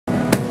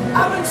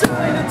I've been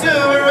trying to do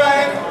it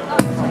right.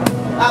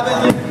 I've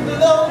been living the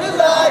lonely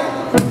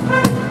life.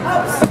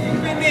 I've been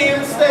sleeping here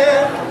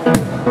instead.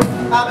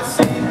 I've been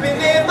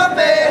sleeping in my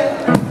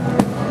bed.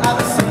 I've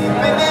been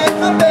sleeping in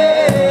my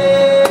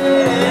bed.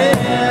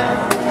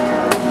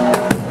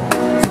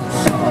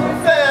 So show me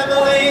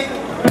family,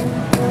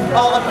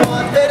 all the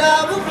fun that I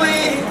will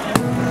bleed.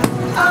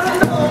 I don't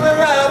know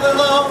where I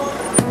belong.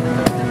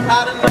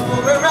 I don't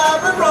know where I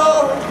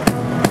belong.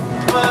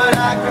 But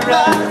I can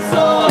ride a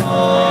song.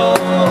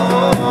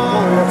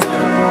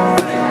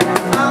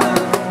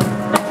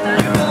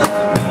 You look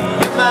at me,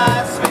 you're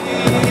my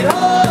sweetheart.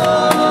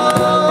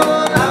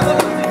 I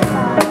look at you,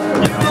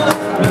 you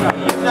look at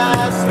me, you're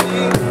my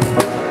sweet.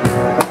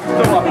 I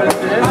look at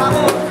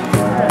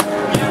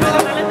you,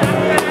 look at me,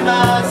 you're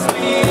my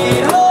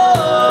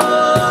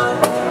sweetheart.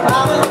 I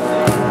look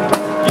at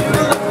you,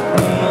 look at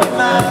me, you're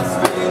my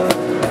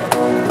sweet.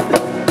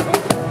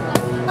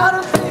 I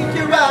don't think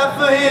you're right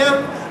for him.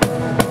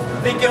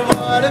 Thinking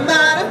what it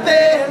might have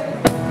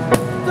been.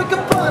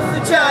 Looking past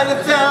the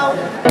Chinatown.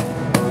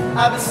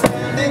 I've been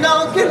standing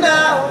on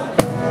Canal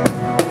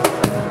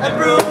and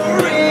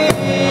Brewery.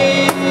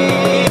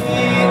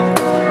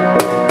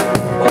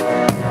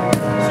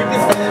 She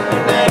been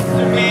standing next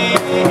to me.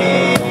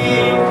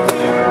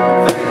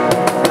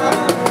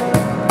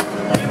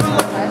 You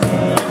look at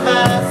me,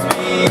 my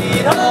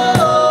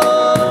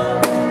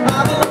sweetheart.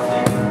 I look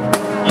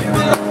at you,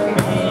 look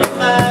at me,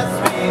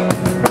 my sweet.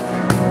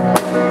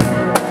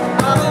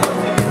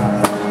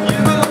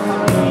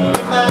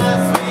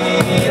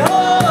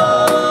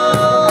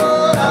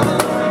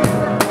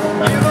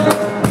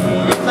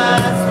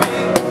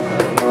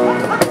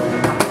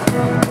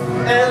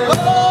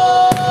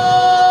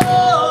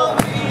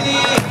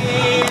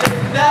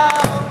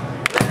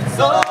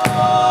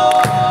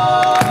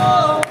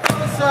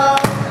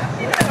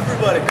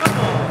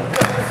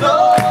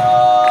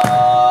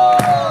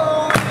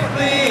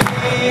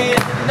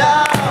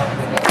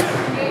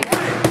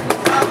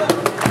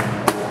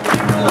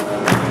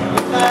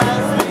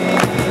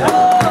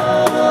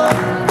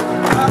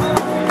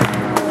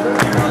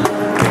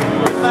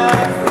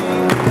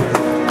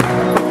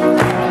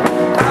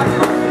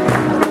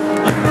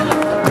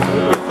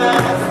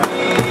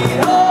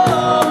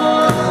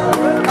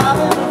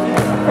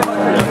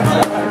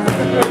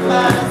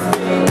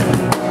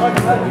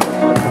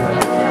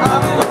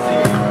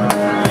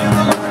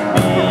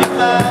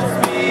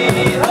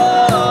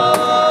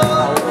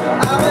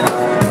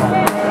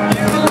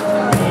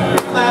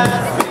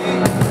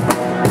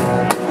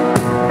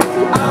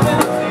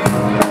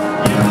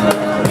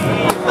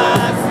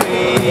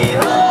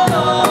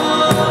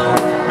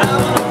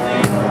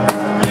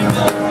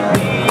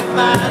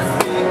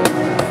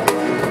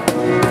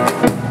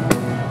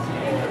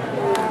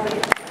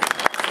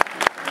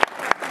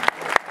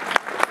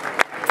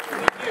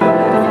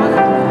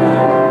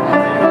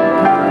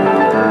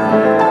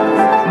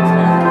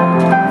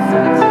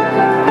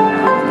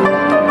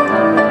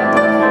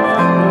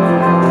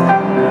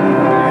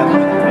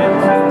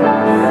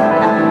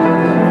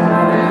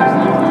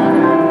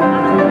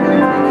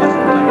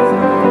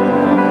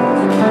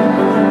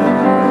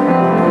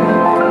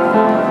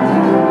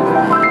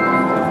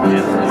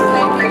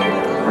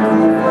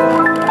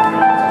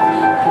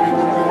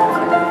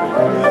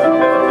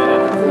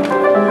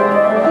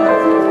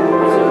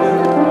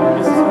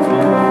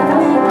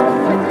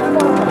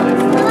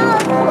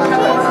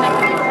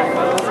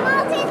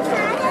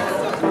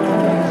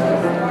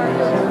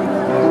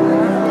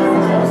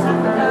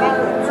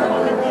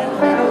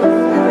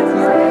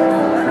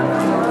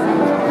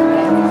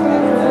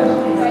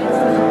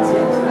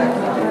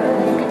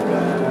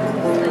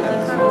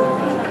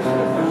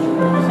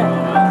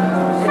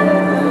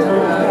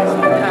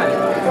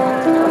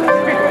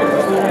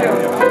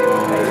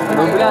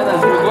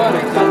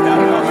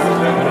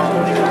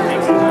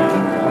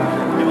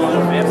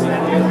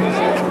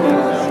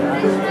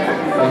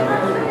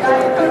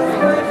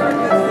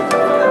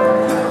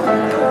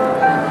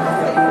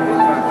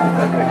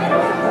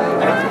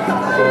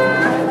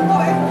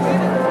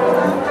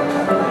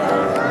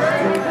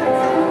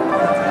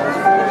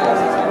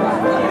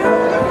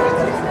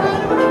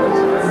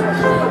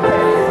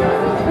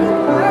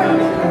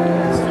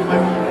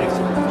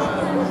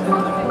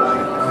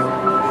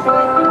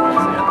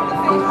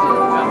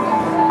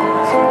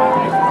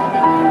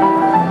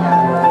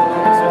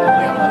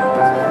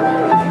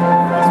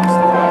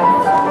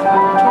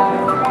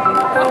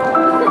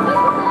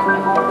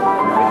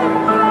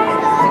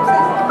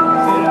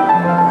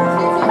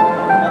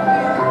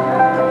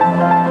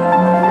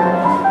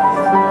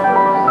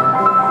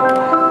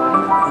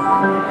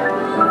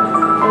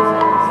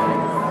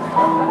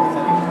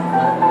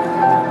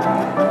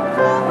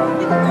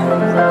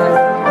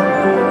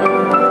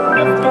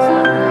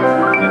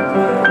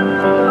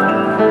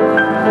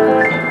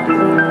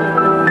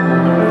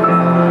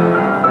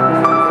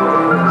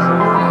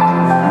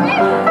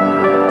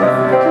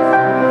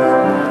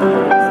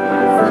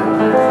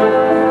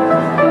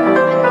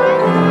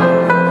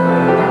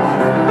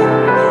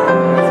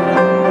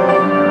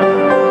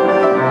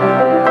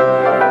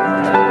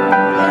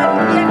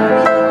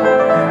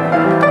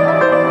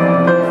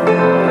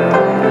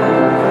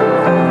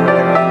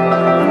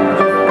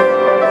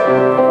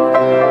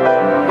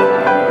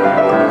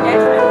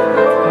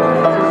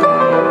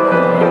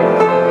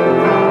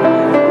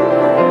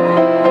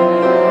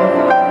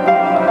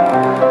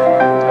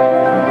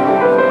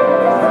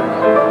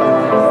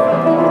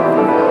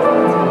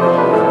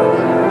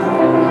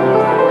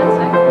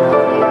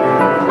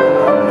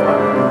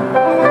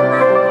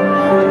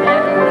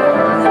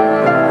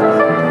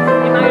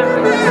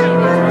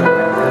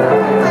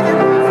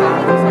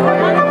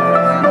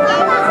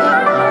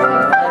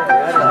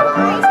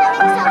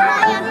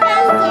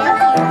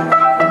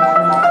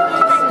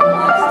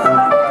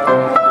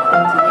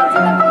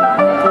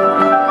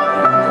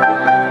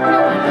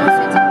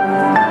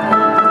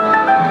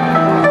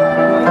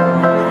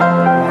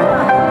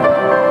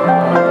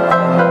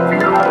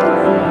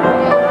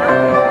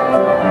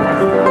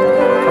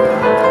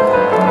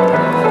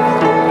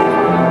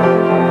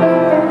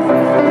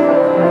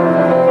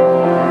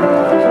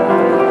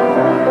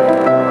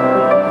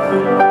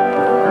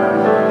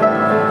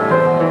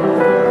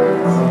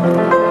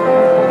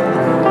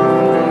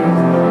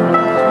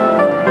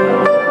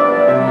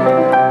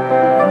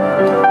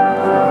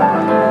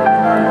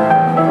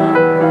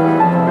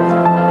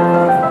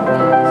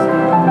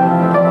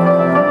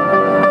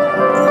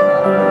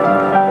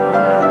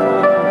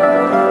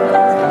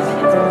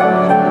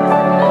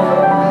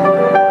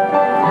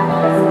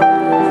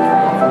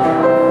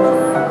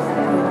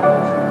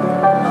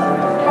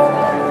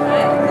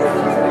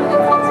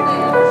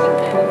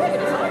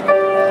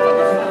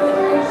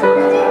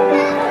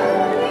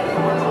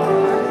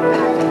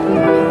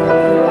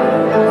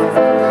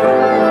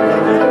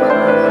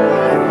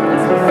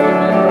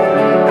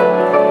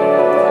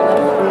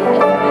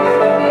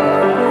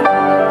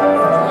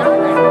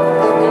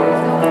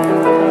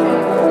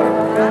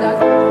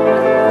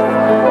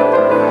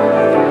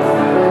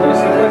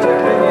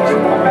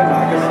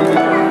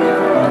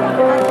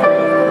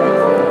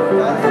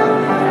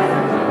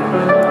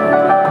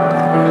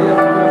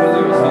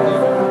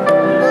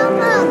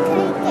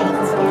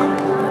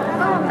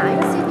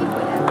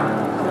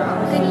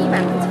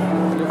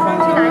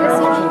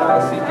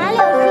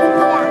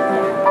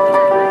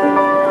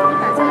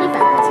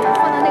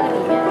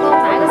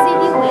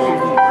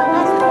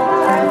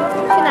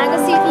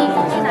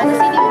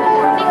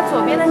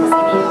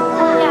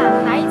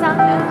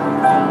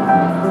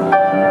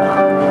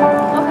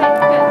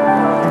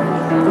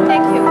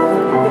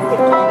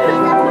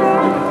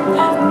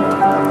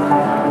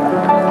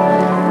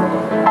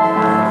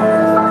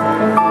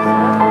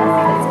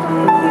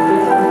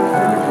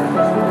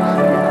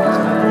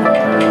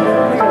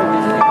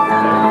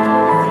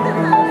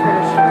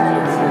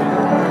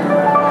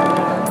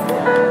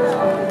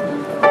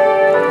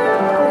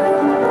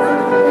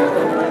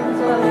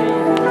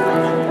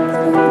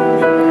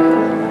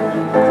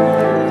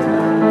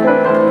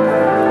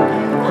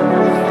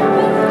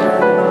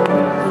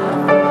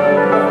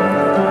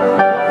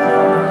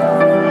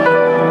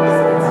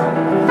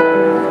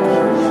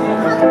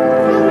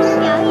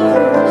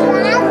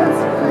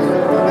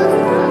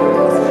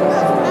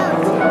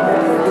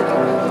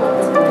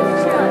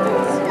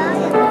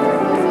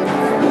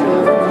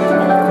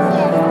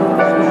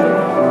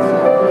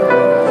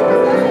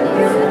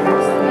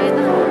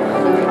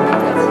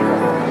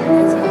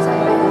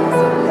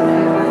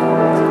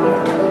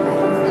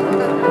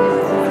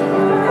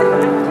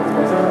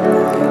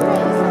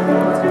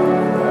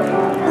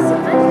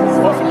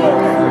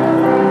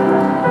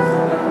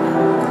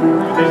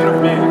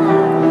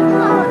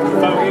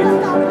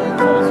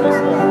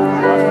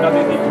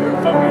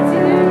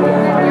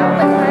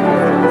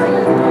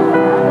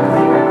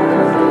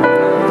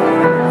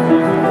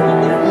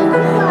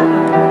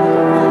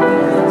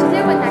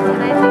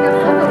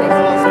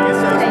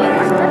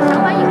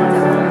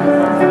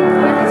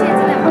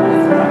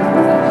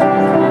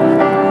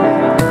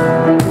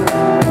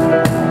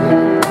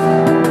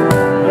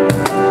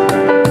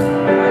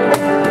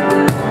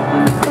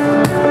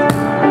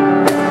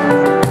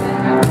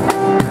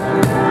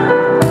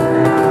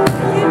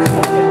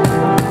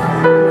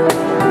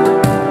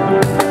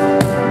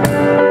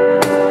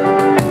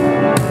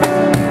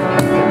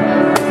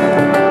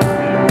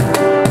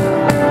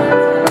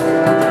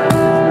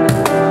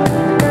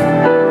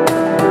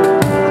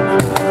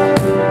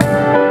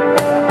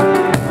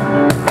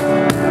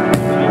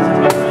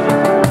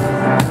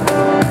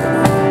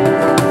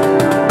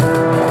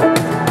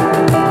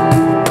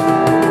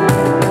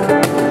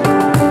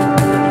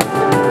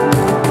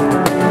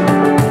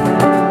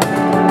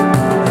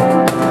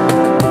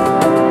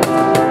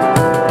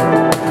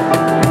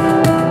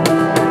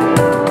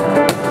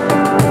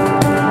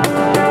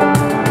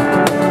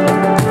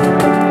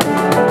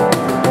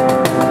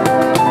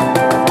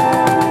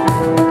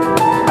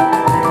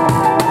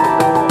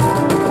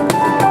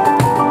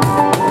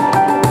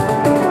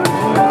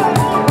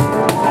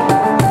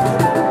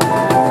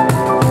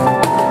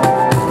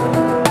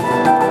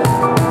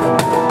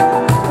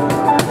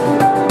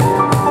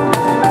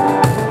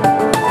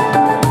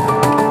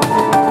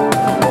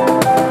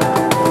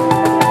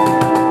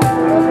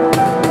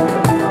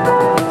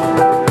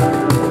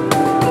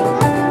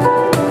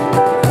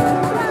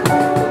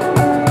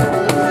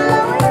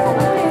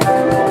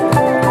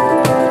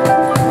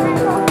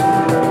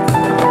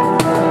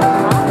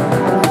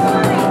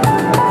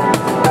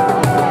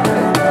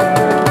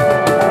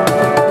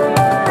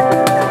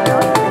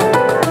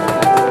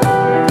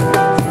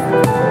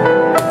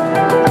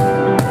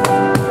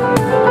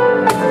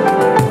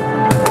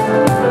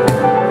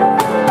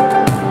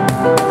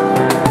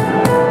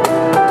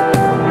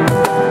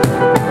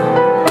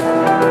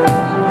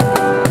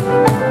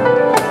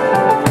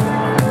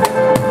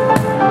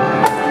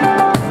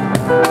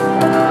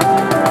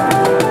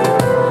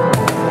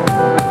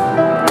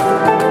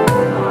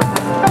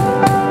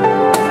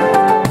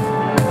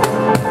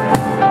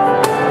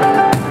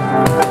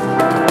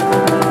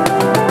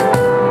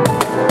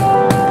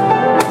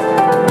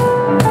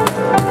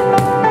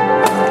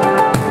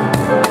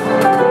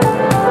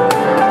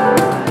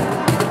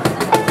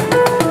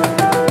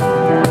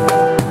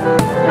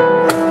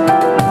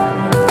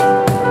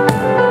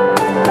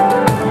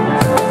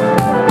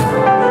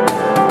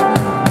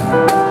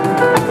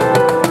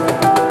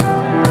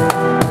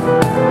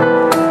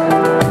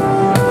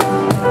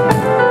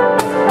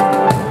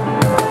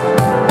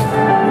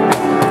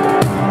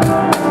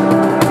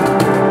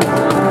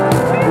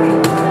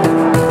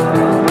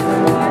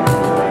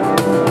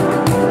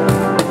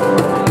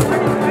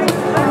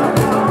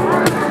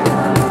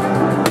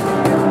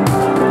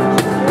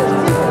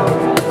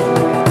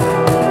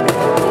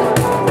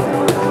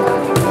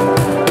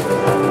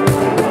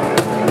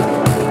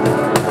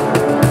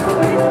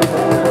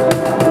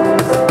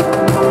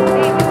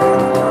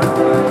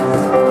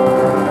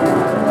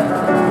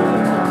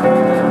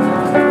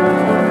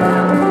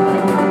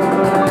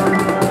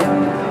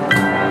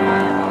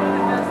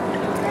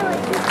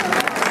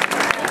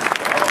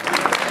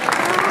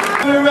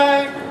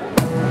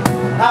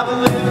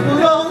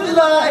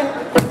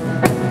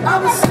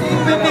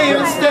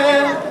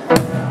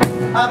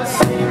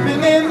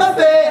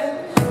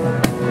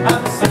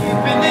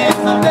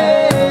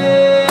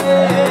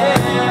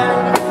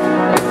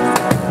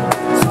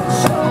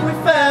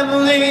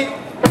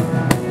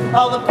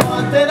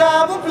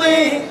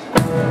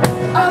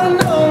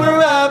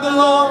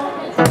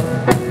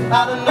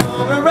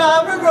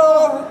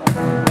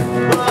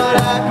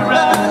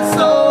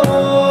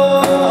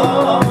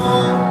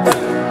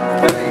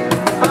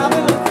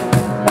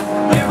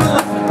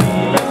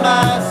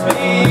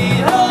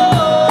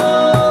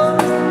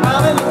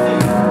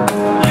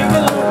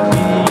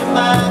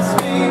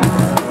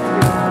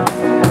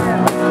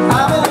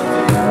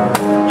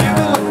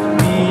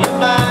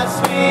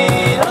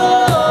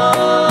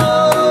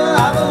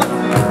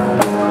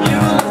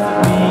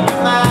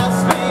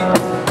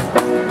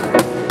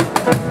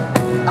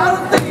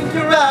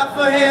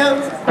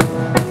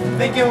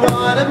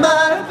 what it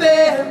might have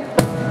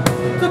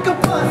been. Took a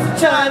bus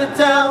to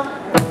Chinatown.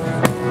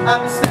 I've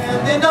been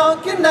standing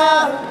on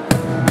Canal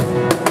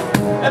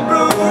and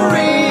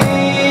brewery.